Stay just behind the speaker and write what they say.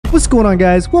What's going on,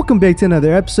 guys? Welcome back to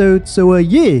another episode. So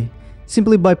yeah,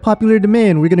 simply by popular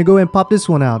demand, we're gonna go and pop this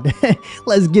one out.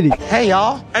 Let's get it. Hey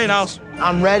y'all. Hey Niles.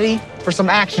 I'm ready for some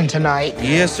action tonight.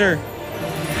 Yes, sir.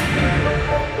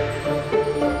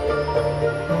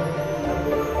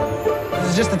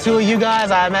 This is just the two of you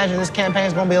guys. I imagine this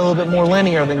campaign's gonna be a little bit more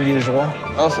linear than usual.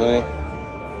 I'll see.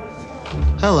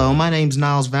 Hello, my name's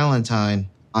Niles Valentine.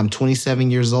 I'm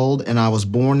 27 years old, and I was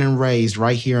born and raised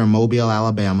right here in Mobile,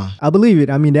 Alabama. I believe it.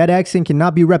 I mean, that accent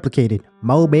cannot be replicated.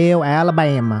 Mobile,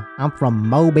 Alabama. I'm from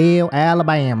Mobile,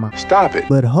 Alabama. Stop it.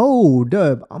 But hold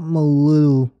up, I'm a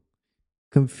little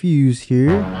confused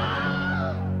here.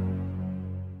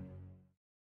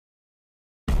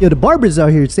 Yo, the barbers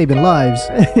out here saving lives.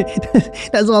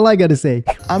 That's all I gotta say.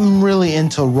 I'm really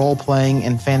into role-playing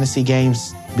and fantasy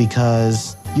games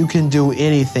because you can do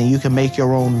anything. You can make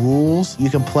your own rules. You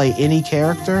can play any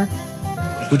character.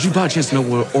 Would you by chance know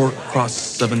where Orc Cross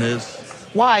 7 is?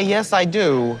 Why, yes, I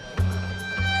do.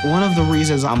 One of the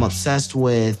reasons I'm obsessed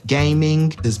with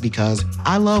gaming is because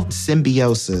I love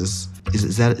symbiosis.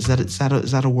 Is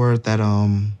that a word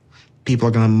that people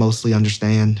are gonna mostly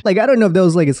understand? Like, I don't know if that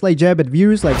was like a slight jab at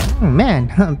viewers. Like,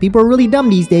 man, people are really dumb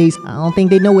these days. I don't think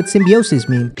they know what symbiosis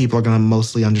means. People are gonna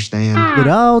mostly understand. But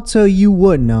I'll tell you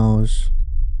what, knows.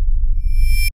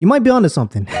 You might be onto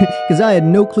something, because I had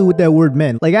no clue what that word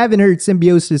meant. Like, I haven't heard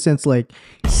symbiosis since like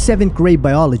 7th grade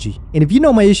biology. And if you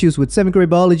know my issues with 7th grade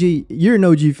biology, you're an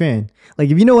OG fan. Like,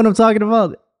 if you know what I'm talking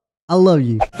about, I love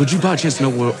you. Would you by chance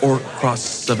know where Orc Cross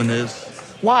 7 is?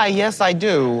 Why, yes, I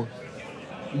do.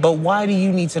 But why do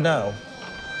you need to know?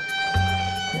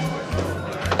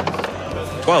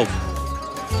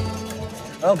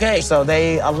 12. Okay, so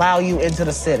they allow you into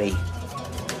the city.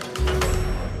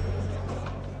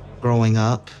 Growing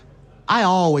up, I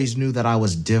always knew that I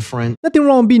was different. Nothing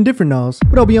wrong with being different, Niles.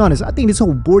 But I'll be honest, I think this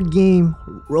whole board game,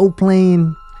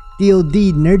 role-playing,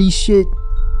 DLD, nerdy shit,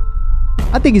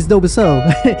 I think it's dope as hell.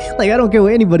 Like, I don't care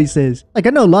what anybody says. Like,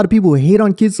 I know a lot of people hate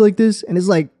on kids like this, and it's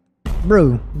like,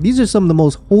 bro, these are some of the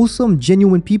most wholesome,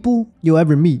 genuine people you'll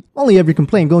ever meet. Only ever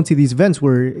complain going to these events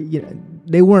where, you know,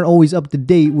 they weren't always up to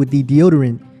date with the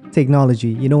deodorant technology.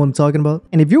 You know what I'm talking about?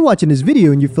 And if you're watching this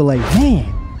video and you feel like,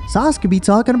 man, Sauce could be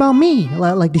talking about me,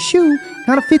 like the shoe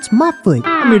kind of fits my foot,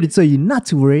 I'm here to tell you not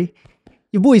to worry.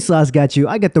 Your boy Sauce got you.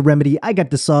 I got the remedy. I got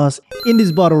the sauce in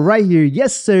this bottle right here.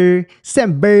 Yes, sir.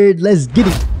 Scentbird, let's get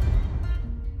it.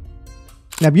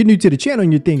 Now, if you're new to the channel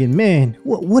and you're thinking, man,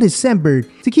 what is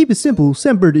Scentbird? To keep it simple,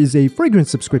 Scentbird is a fragrance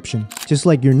subscription. Just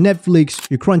like your Netflix,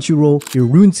 your Crunchyroll, your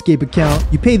RuneScape account,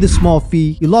 you pay the small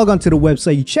fee, you log onto the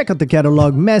website, you check out the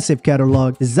catalog, massive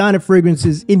catalog, designer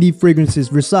fragrances, indie fragrances,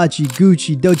 Versace,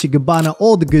 Gucci, Dolce & Gabbana,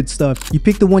 all the good stuff. You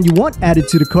pick the one you want, add it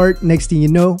to the cart, next thing you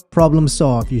know, problem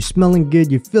solved. You're smelling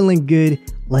good, you're feeling good,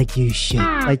 like you should.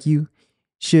 Like you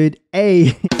should, Hey,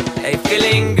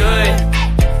 feeling good,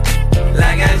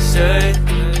 like I should.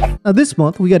 Now this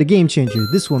month, we got a game changer.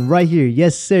 This one right here.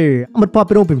 Yes, sir. I'm gonna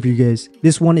pop it open for you guys.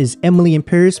 This one is Emily in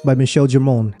Paris by Michelle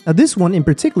Germon. Now this one in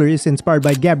particular is inspired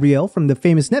by Gabrielle from the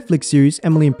famous Netflix series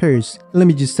Emily in Paris. Let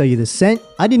me just tell you the scent.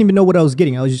 I didn't even know what I was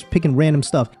getting. I was just picking random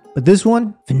stuff. But this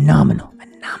one, phenomenal.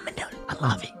 Phenomenal. I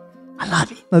love it. I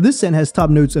love it. Now this scent has top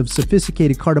notes of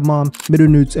sophisticated cardamom, middle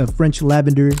notes of French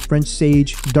lavender, French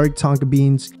sage, dark tonka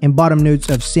beans, and bottom notes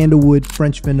of sandalwood,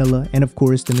 French vanilla, and of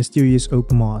course the mysterious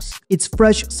oak moss. It's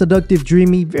fresh, seductive,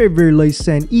 dreamy, very, very light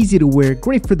scent, easy to wear,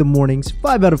 great for the mornings,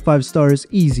 5 out of 5 stars,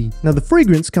 easy. Now the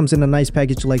fragrance comes in a nice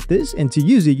package like this, and to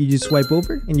use it you just swipe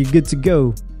over and you're good to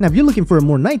go. Now if you're looking for a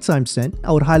more nighttime scent,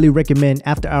 I would highly recommend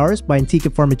After Hours by Antica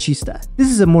Farmacista.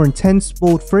 This is a more intense,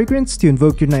 bold fragrance to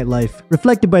invoke your nightlife,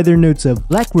 reflected by their notes of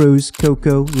black rose,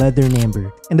 cocoa, leather, and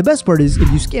amber. And the best part is, if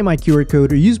you scan my QR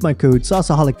code or use my code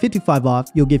sauceoholic55 off,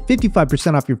 you'll get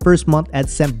 55% off your first month at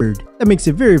Scentbird. That makes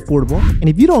it very affordable, and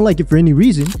if you don't like it for any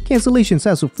reason, cancellation's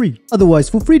hassle free. Otherwise,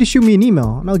 feel free to shoot me an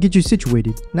email and I'll get you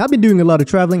situated. Now, I've been doing a lot of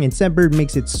traveling, and Scentbird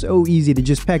makes it so easy to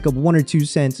just pack up 1 or 2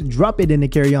 scents, drop it in a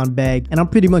carry-on bag, and I'm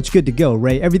pretty much good to go,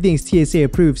 right? Everything's TSA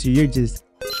approved, so you're just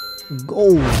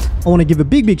gold. I want to give a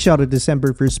big shout out to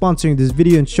Scentbird for sponsoring this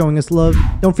video and showing us love.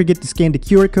 Don't forget to scan the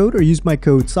QR code or use my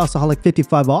code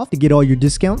sauceoholic55 off to get all your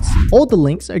discounts. All the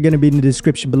links are going to be in the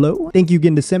description below. Thank you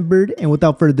again to Scentbird, and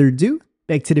without further ado,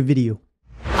 back to the video.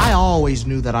 I always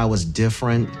knew that I was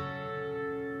different.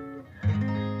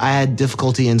 I had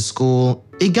difficulty in school.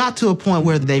 It got to a point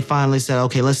where they finally said,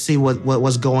 okay, let's see what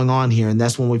was going on here. And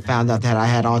that's when we found out that I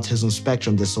had autism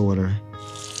spectrum disorder.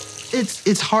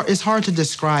 It's hard to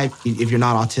describe if you're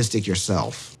not autistic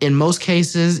yourself. In most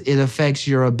cases, it affects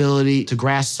your ability to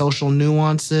grasp social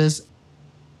nuances.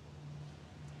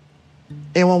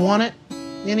 Anyone want it?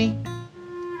 Any?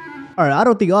 Alright, I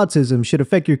don't think autism should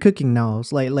affect your cooking now.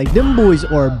 Like them boys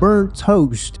are burnt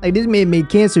toast. Like this man made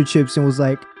cancer chips and was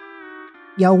like,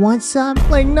 y'all want some?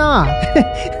 Like, nah.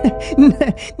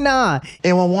 Nah.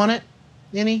 Anyone want it?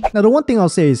 Any? Now, the one thing I'll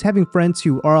say is having friends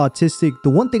who are autistic, the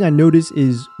one thing I notice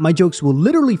is my jokes will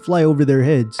literally fly over their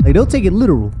heads. Like, they'll take it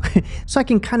literal. So I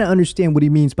can kind of understand what he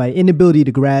means by inability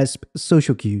to grasp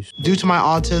social cues. Due to my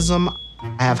autism,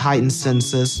 I have heightened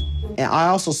senses. And I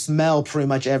also smell pretty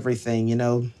much everything, you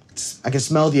know. I can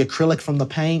smell the acrylic from the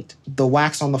paint, the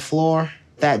wax on the floor.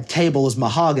 That table is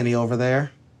mahogany over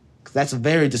there. That's a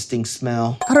very distinct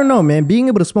smell. I don't know, man. Being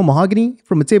able to smell mahogany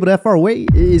from a table that far away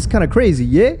is kind of crazy,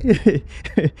 yeah?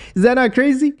 Is that not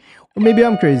crazy? Or maybe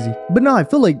I'm crazy. But no, I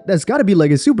feel like that's got to be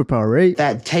like a superpower, right?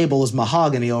 That table is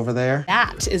mahogany over there.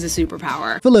 That is a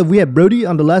superpower. I feel like if we had Brody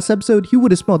on the last episode, he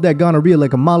would have smelled that gonorrhea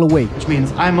like a mile away. Which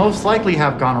means I most likely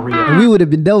have gonorrhea. And we would have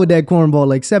been done with that cornball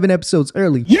like 7 episodes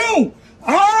early. You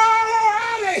are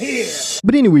out of here!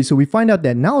 But anyway, so we find out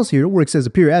that Niles here works as a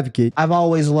peer advocate. I've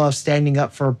always loved standing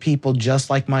up for people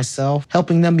just like myself,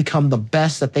 helping them become the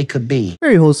best that they could be.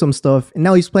 Very wholesome stuff. And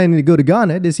now he's planning to go to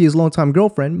Ghana to see his longtime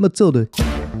girlfriend, Matilda.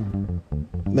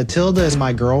 Matilda is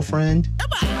my girlfriend.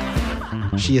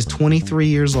 She is 23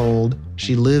 years old.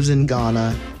 She lives in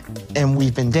Ghana. And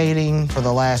we've been dating for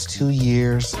the last 2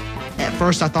 years. At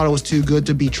first, I thought it was too good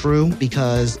to be true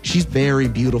because she's very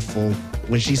beautiful.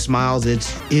 When she smiles,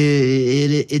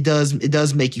 it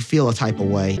does make you feel a type of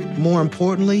way. More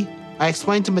importantly, I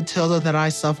explained to Matilda that I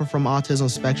suffer from autism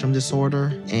spectrum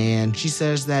disorder, and she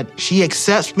says that she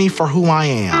accepts me for who I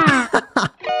am.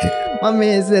 My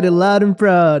man said it loud and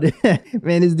proud.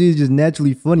 Man, this dude's just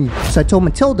naturally funny. So I told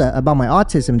Matilda about my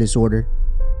autism disorder,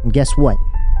 and guess what?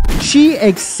 She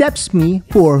accepts me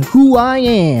for who I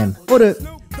am. Hold up.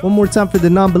 One more time for the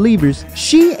non-believers.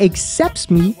 She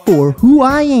accepts me for who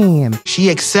I am.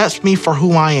 She accepts me for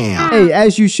who I am. Hey,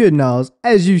 as you should, Niles.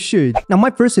 As you should. Now,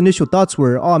 my first initial thoughts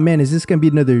were, oh man, is this gonna be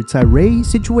another Tyree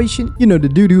situation? You know, the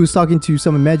dude who was talking to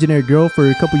some imaginary girl for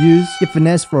a couple years, get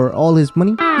finessed for all his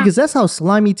money? Because that's how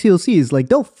slimy TLC is. Like,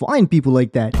 they'll find people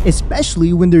like that,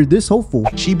 especially when they're this hopeful.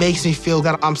 She makes me feel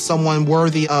that I'm someone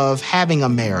worthy of having a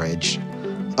marriage,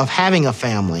 of having a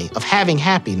family, of having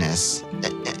happiness.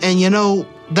 And you know,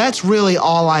 that's really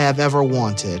all I have ever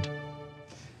wanted.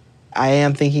 I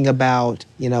am thinking about,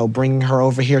 you know, bringing her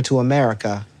over here to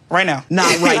America. Right now.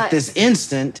 Not right this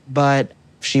instant, but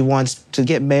she wants to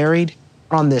get married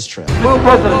on this trip. Whoa,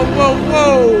 whoa, whoa, whoa,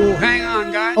 whoa. Hang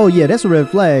on, guys. Oh yeah, that's a red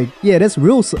flag. Yeah, that's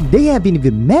real. They haven't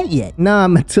even met yet. Nah,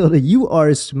 Matilda, you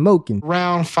are smoking.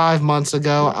 Around 5 months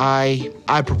ago, I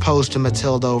proposed to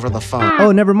Matilda over the phone.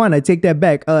 Oh, never mind. I take that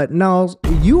back. Niles,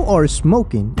 you are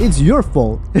smoking. It's your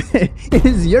fault. It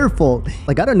is your fault.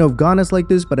 Like, I don't know if Ghana's like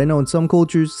this, but I know in some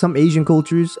cultures, some Asian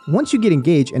cultures, once you get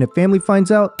engaged and a family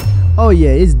finds out, oh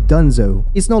yeah, it's donezo.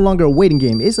 It's no longer a waiting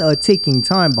game. It's a ticking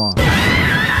time bomb.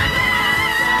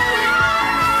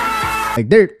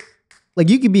 Like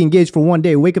you could be engaged for one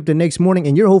day, wake up the next morning,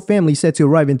 and your whole family's set to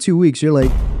arrive in 2 weeks. You're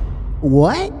like,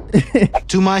 what?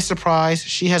 To my surprise,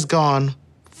 she has gone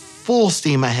full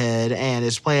steam ahead and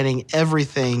is planning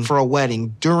everything for a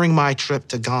wedding during my trip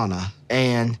to Ghana,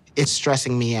 and it's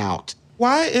stressing me out.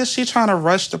 Why is she trying to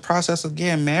rush the process of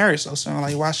getting married so soon?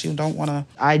 Like, why she don't want to?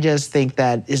 I just think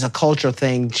that is a culture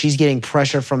thing. She's getting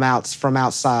pressure from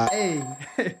outside. Hey,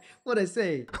 what'd I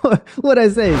say? What'd I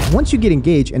say? Once you get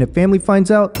engaged and a family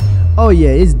finds out, oh yeah,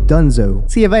 it's donezo.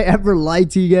 See, have I ever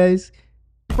lied to you guys?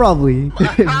 Probably.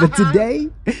 But today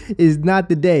is not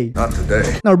the day. Not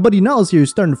today. Now, our buddy Niles here is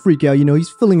starting to freak out. You know, he's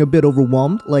feeling a bit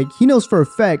overwhelmed. Like, he knows for a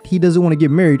fact he doesn't want to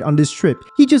get married on this trip.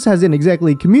 He just hasn't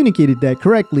exactly communicated that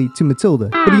correctly to Matilda.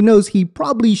 But he knows he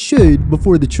probably should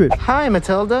before the trip. Hi,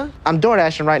 Matilda. I'm door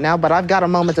dashing right now, but I've got a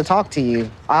moment to talk to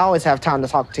you. I always have time to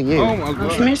talk to you. Oh my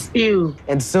God. I miss you.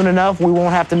 And soon enough, we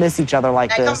won't have to miss each other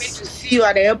like I can't wait this. to see you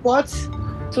at the airport,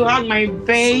 to hug my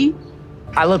babe,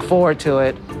 I look forward to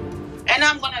it. and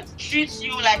I'm gonna treat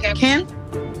you like a king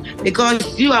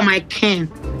because you are my king.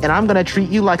 And I'm gonna treat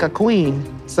you like a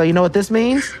queen. So you know what this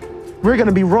means? We're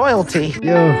gonna be royalty.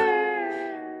 Yo.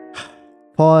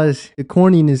 Pause. The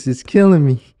corniness is killing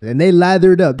me. And they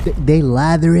lather it up. They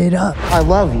lather it up. I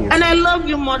love you. And I love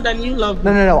you more than you love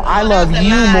me. No. I love That's a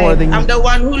you lie. more than I'm you. the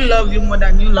one who love you more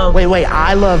than you love me. Wait,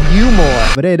 I love you more.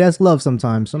 But hey, that's love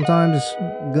sometimes. Sometimes it's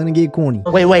gonna get corny.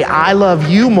 Wait, I love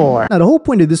you more. Now, the whole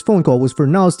point of this phone call was for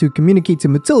Niles to communicate to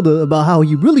Matilda about how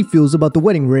he really feels about the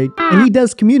wedding ring. And he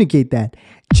does communicate that,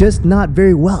 just not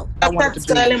very well. I started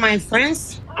telling my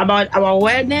friends about our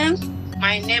wedding,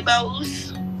 my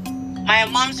neighbors, my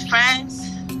mom's friends,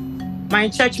 my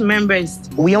church members.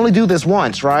 We only do this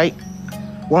once, right?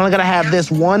 We're only gonna have this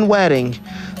one wedding.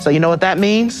 So you know what that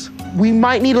means? We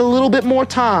might need a little bit more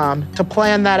time to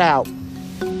plan that out.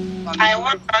 I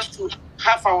want us to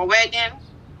have our wedding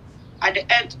at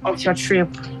the end of your trip.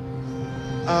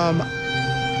 I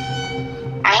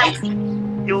hope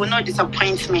you will not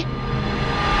disappoint me.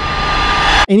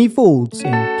 And he folds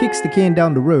and kicks the can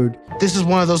down the road. This is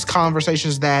one of those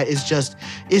conversations that it's just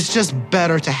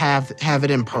better to have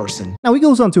it in person. Now he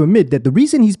goes on to admit that the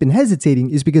reason he's been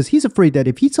hesitating is because he's afraid that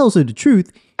if he tells her the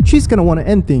truth, she's gonna want to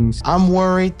end things. I'm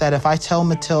worried that if I tell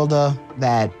Matilda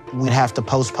that we'd have to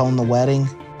postpone the wedding,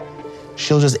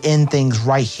 she'll just end things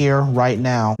right here, right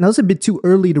now. Now it's a bit too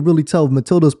early to really tell if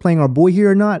Matilda's playing our boy here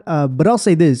or not, but I'll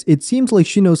say this, it seems like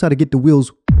she knows how to get the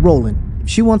wheels rolling. If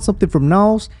she wants something from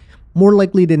Niles, more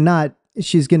likely than not,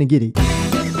 she's gonna get it.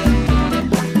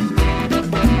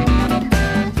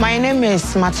 My name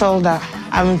is Matilda.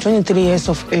 I'm 23 years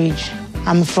of age.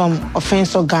 I'm from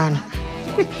Offenso, Ghana.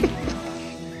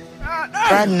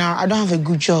 Right now, I don't have a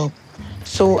good job,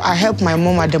 so I help my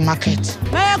mom at the market.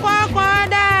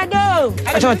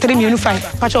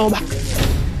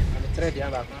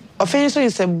 Offenso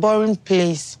is a boring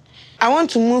place. I want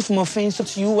to move from Offenso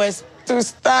to US to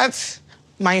start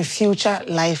my future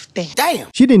life there. Damn.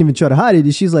 She didn't even try to hide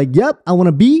it. She's like, yep, I want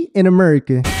to be in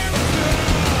America.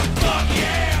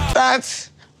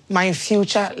 That's my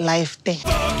future life there.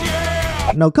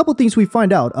 Now, a couple things we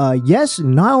find out. Yes,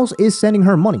 Niles is sending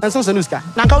her money.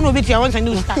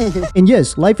 And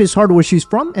yes, life is hard where she's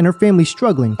from and her family's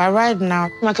struggling. But right now,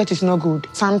 market is no good.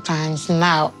 Sometimes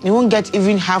now, you won't get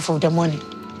even half of the money.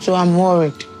 So I'm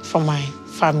worried for my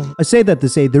family. I say that to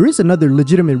say there is another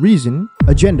legitimate reason,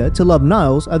 agenda, to love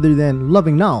Niles other than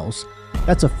loving Niles.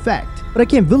 That's a fact. But I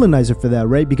can't villainize her for that,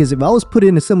 right? Because if I was put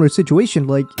in a similar situation,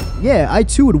 like, yeah, I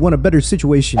too would want a better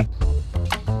situation.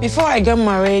 Before I get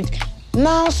married,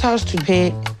 Niles has to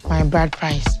pay my bride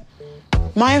price.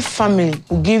 My family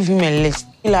will give him a list,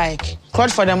 like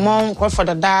clothes for the mom, clothes for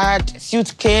the dad,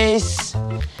 suitcase,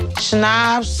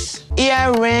 schnapps,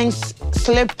 earrings,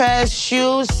 slippers,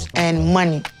 shoes, and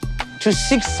money to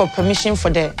seek for permission for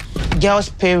the girl's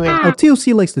parents. Now,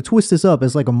 TLC likes to twist this up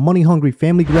as like a money-hungry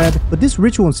family grab, but this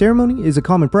ritual and ceremony is a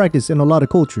common practice in a lot of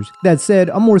cultures. That said,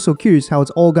 I'm more so curious how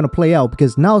it's all gonna play out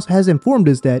because Niles has informed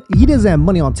us that he doesn't have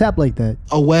money on tap like that.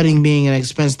 A wedding being an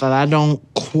expense that I don't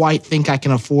quite think I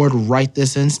can afford right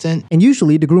this instant. And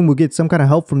usually the groom will get some kind of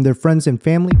help from their friends and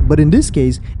family, but in this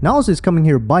case, Niles is coming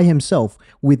here by himself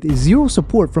with zero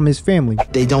support from his family.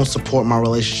 They don't support my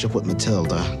relationship with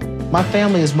Matilda. My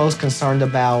family is most concerned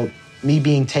about me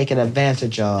being taken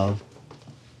advantage of,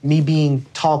 me being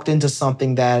talked into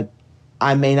something that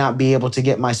I may not be able to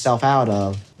get myself out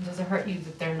of. Does it hurt you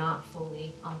that they're not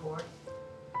fully on board?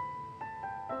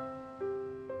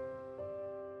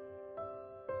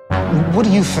 What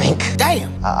do you think?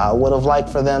 Damn. I would have liked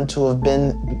for them to have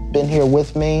been here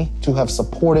with me, to have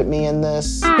supported me in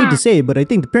this. I hate to say it, but I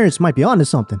think the parents might be onto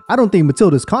something. I don't think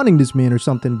Matilda's conning this man or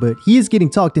something, but he is getting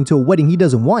talked into a wedding he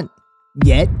doesn't want.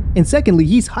 Yet. And secondly,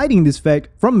 he's hiding this fact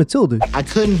from Matilda. I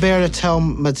couldn't bear to tell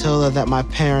Matilda that my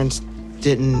parents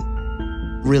didn't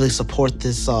really support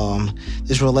this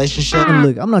this relationship. And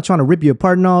look, I'm not trying to rip you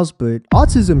apart, Niles, but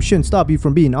autism shouldn't stop you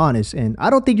from being honest, and I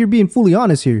don't think you're being fully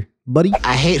honest here, buddy.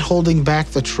 I hate holding back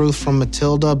the truth from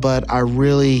Matilda, but I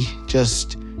really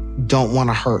just don't want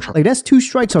to hurt her. Like, that's 2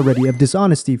 strikes already of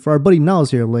dishonesty for our buddy Niles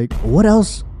here. Like, what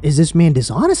else is this man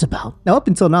dishonest about? Now, up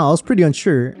until now, I was pretty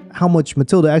unsure how much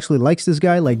Matilda actually likes this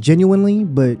guy, like genuinely,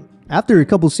 but after a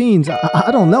couple scenes, I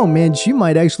don't know, man, she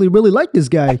might actually really like this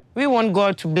guy. We want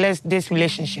God to bless this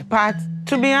relationship, but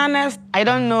to be honest, I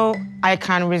don't know I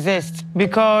can resist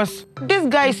because this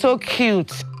guy is so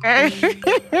cute.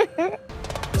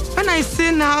 When I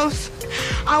see Niles,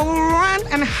 I will run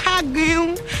and hug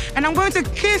him, and I'm going to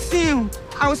kiss him.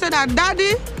 I will say that,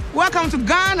 Daddy, welcome to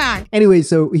Ghana. Anyway,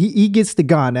 so he gets to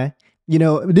Ghana. You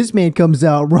know, this man comes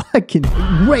out rocking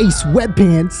race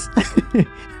sweatpants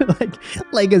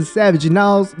like a savage.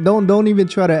 Niles, don't even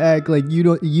try to act like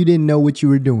you didn't know what you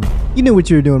were doing. You knew what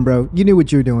you were doing, bro. You knew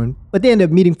what you were doing. But they end up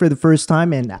meeting for the first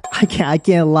time, and I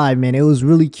can't lie, man. It was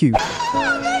really cute.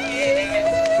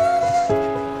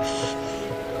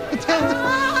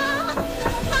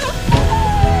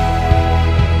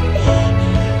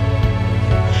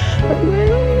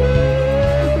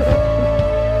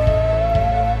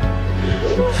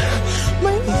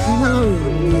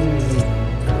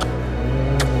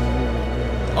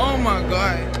 Oh my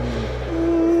God.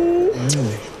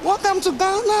 Welcome to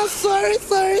Ghana. Sorry.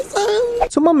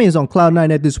 So my man's on cloud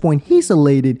 9 at this point. He's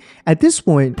elated. At this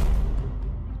point,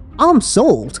 I'm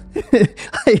sold.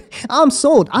 I'm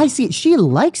sold. I see it. She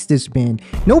likes this man.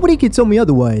 Nobody can tell me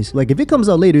otherwise. Like, if it comes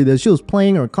out later that she was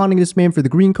playing or conning this man for the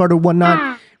green card or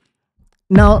whatnot,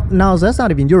 now that's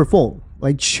not even your fault.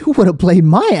 Like, she would have played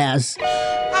my ass.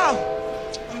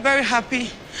 Oh, I'm very happy.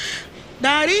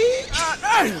 Daddy?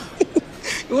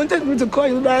 You wanted me to call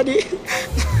you Daddy?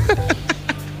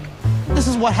 This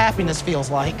is what happiness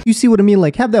feels like. You see what I mean?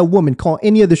 Like, have that woman call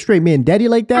any other straight man daddy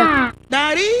like that?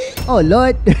 Daddy? Oh,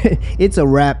 Lord. It's a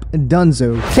wrap.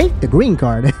 Dunzo. Take the green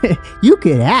card. You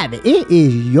can have it. It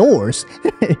is yours.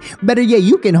 Better yet,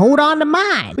 you can hold on to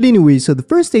mine. But anyway, so the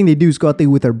first thing they do is go out there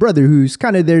with her brother, who's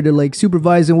kind of there to, like,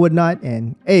 supervise and whatnot.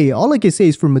 And, hey, all I can say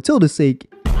is for Matilda's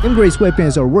sake, them gray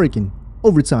sweatpants are working.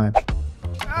 Overtime.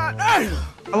 I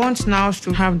want Niles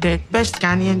to have the best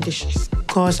Ghanaian dishes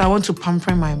because I want to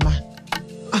pamper my man.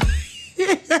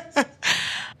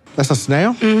 That's a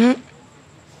snail? Mm-hmm.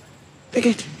 Pick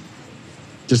it.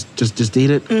 Just eat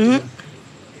it? Mm-hmm.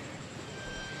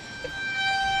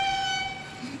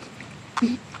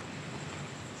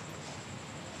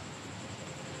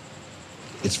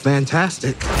 It's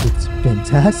fantastic. It's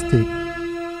fantastic.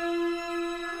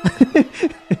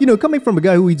 You know, coming from a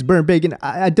guy who eats burnt bacon,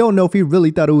 I don't know if he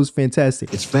really thought it was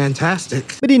fantastic. It's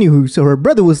fantastic. But anywho, so her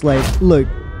brother was like, look,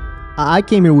 I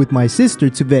came here with my sister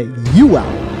to vet you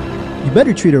out. You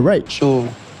better treat her right. So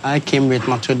I came with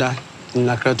Matilda in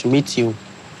Accra to meet you,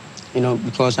 you know,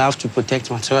 because I have to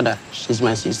protect Matilda. She's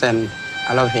my sister and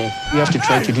I love her. You have to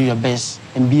try to do your best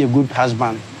and be a good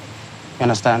husband. You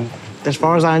understand? As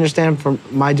far as I understand from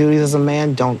my duties as a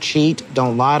man, don't cheat,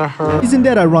 don't lie to her. Isn't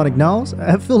that ironic, Niles?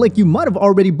 I feel like you might have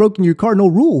already broken your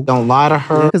cardinal rule. Don't lie to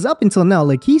her. Because up until now,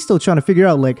 like, he's still trying to figure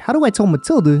out, like, how do I tell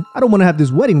Matilda I don't want to have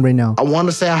this wedding right now? I want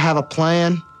to say I have a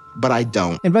plan, but I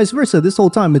don't. And vice versa, this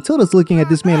whole time, Matilda's looking at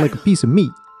this man like a piece of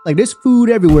meat. Like, there's food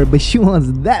everywhere, but she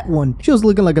wants that one. She was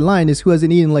looking like a lioness who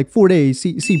hasn't eaten in like 4 days.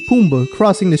 See Pumbaa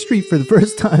crossing the street for the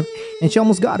first time, and she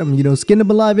almost got him, you know, skinned him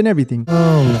alive and everything.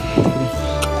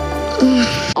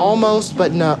 Almost,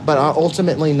 but no. But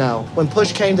ultimately, no. When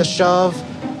push came to shove,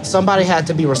 somebody had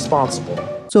to be responsible.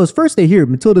 So his first day here,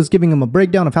 Matilda's giving him a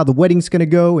breakdown of how the wedding's gonna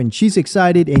go, and she's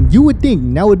excited, and you would think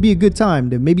now would be a good time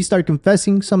to maybe start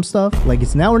confessing some stuff, like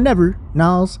it's now or never,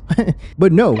 Niles.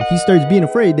 But no, he starts being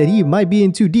afraid that he might be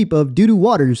in too deep of doo-doo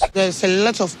waters. There's a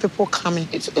lot of people coming.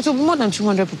 It's more than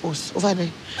 200 people over there.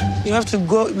 You have to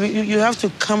go, you have to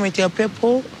come with your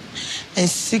people and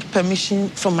seek permission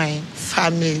from my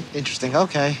family. Interesting,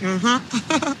 okay.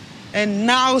 Mm-hmm. And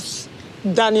now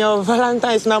Daniel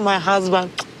Valentine is now my husband,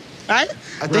 right?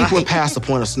 I think we're past the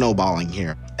point of snowballing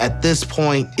here. At this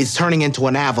point, it's turning into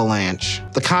an avalanche.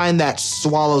 The kind that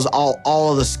swallows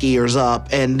all of the skiers up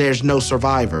and there's no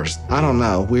survivors. I don't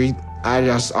know. I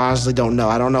just honestly don't know.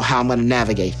 I don't know how I'm gonna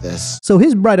navigate this. So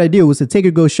his bright idea was to take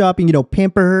her go shopping, you know,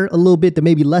 pamper her a little bit to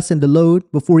maybe lessen the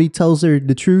load before he tells her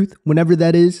the truth, whenever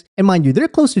that is. And mind you, they're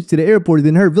closer to the airport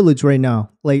than her village right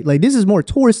now. Like this is more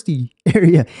touristy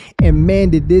area. And man,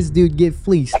 did this dude get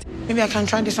fleeced. Maybe I can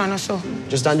try this one also.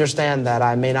 Just understand that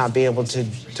I may not be able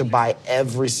to buy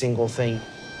every single thing.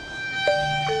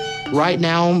 Right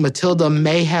now, Matilda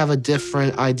may have a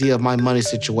different idea of my money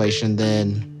situation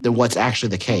than what's actually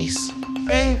the case.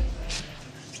 Babe.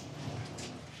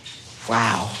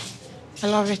 Wow. I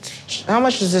love it. How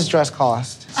much does this dress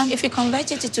cost? If you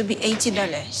convert it, it will be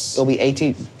 $80. It'll be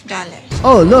 $80.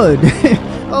 Oh, Lord.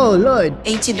 Oh, Lord.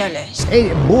 $80.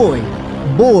 Hey,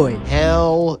 boy.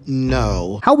 Hell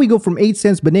no. How we go from 8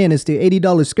 cents bananas to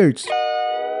 $80 skirts?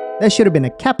 That should have been a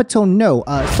capital no.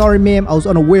 Sorry, ma'am, I was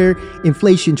unaware.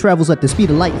 Inflation travels at the speed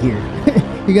of light here.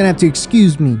 You're gonna have to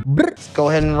excuse me. Let's go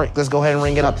ahead and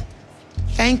ring it up.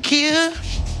 Thank you.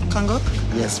 Can go?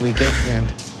 Yes, we can.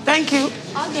 Thank you.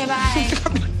 Okay,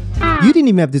 bye. You didn't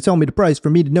even have to tell me the price for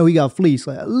me to know he got fleeced.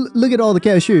 Like, look at all the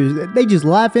cashiers. They just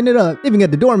laughing it up. They even got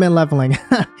the doorman laughing like,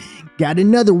 got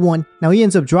another one. Now he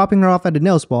ends up dropping her off at the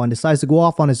nail spa and decides to go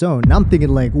off on his own. And I'm thinking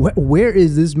like, where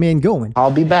is this man going?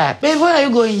 I'll be back. Babe, where are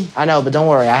you going? I know, but don't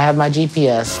worry. I have my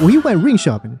GPS. Well, he went ring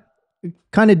shopping.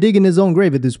 Kind of digging his own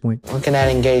grave at this point. Looking at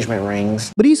engagement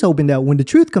rings. But he's hoping that when the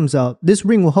truth comes out, this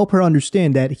ring will help her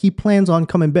understand that he plans on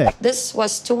coming back. This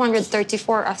was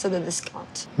 $234 after the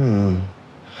discount.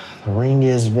 The ring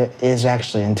is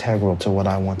actually integral to what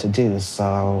I want to do,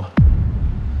 so...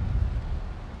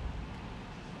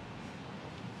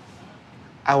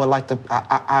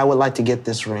 I would like to get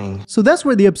this ring. So that's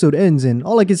where the episode ends, and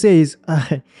all I can say is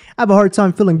I have a hard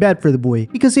time feeling bad for the boy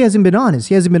because he hasn't been honest.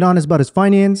 He hasn't been honest about his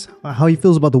finance, how he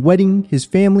feels about the wedding, his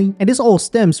family, and this all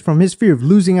stems from his fear of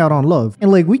losing out on love.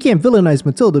 And like, we can't villainize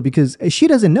Matilda because she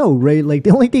doesn't know, right? Like,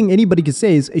 the only thing anybody can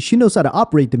say is she knows how to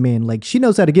operate the man. Like, she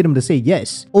knows how to get him to say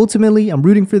yes. Ultimately, I'm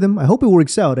rooting for them. I hope it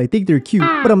works out. I think they're cute,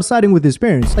 but I'm siding with his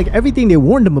parents. Like, everything they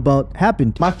warned him about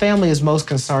happened. My family is most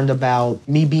concerned about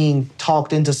me being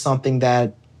talked into something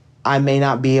that I may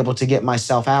not be able to get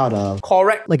myself out of.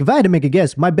 Correct. Like, if I had to make a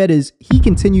guess, my bet is he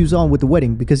continues on with the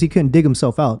wedding because he couldn't dig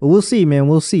himself out. But we'll see, man.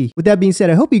 We'll see. With that being said,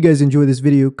 I hope you guys enjoyed this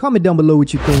video. Comment down below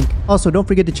what you think. Also, don't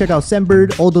forget to check out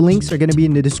Scentbird. All the links are going to be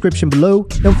in the description below.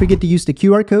 Don't forget to use the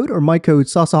QR code or my code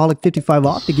sauceoholic55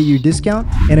 off to get your discount.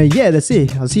 And yeah, that's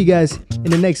it. I'll see you guys in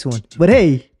the next one. But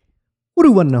hey, what do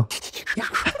you want to know?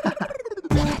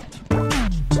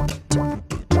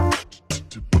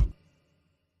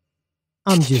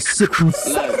 I'm just sipping.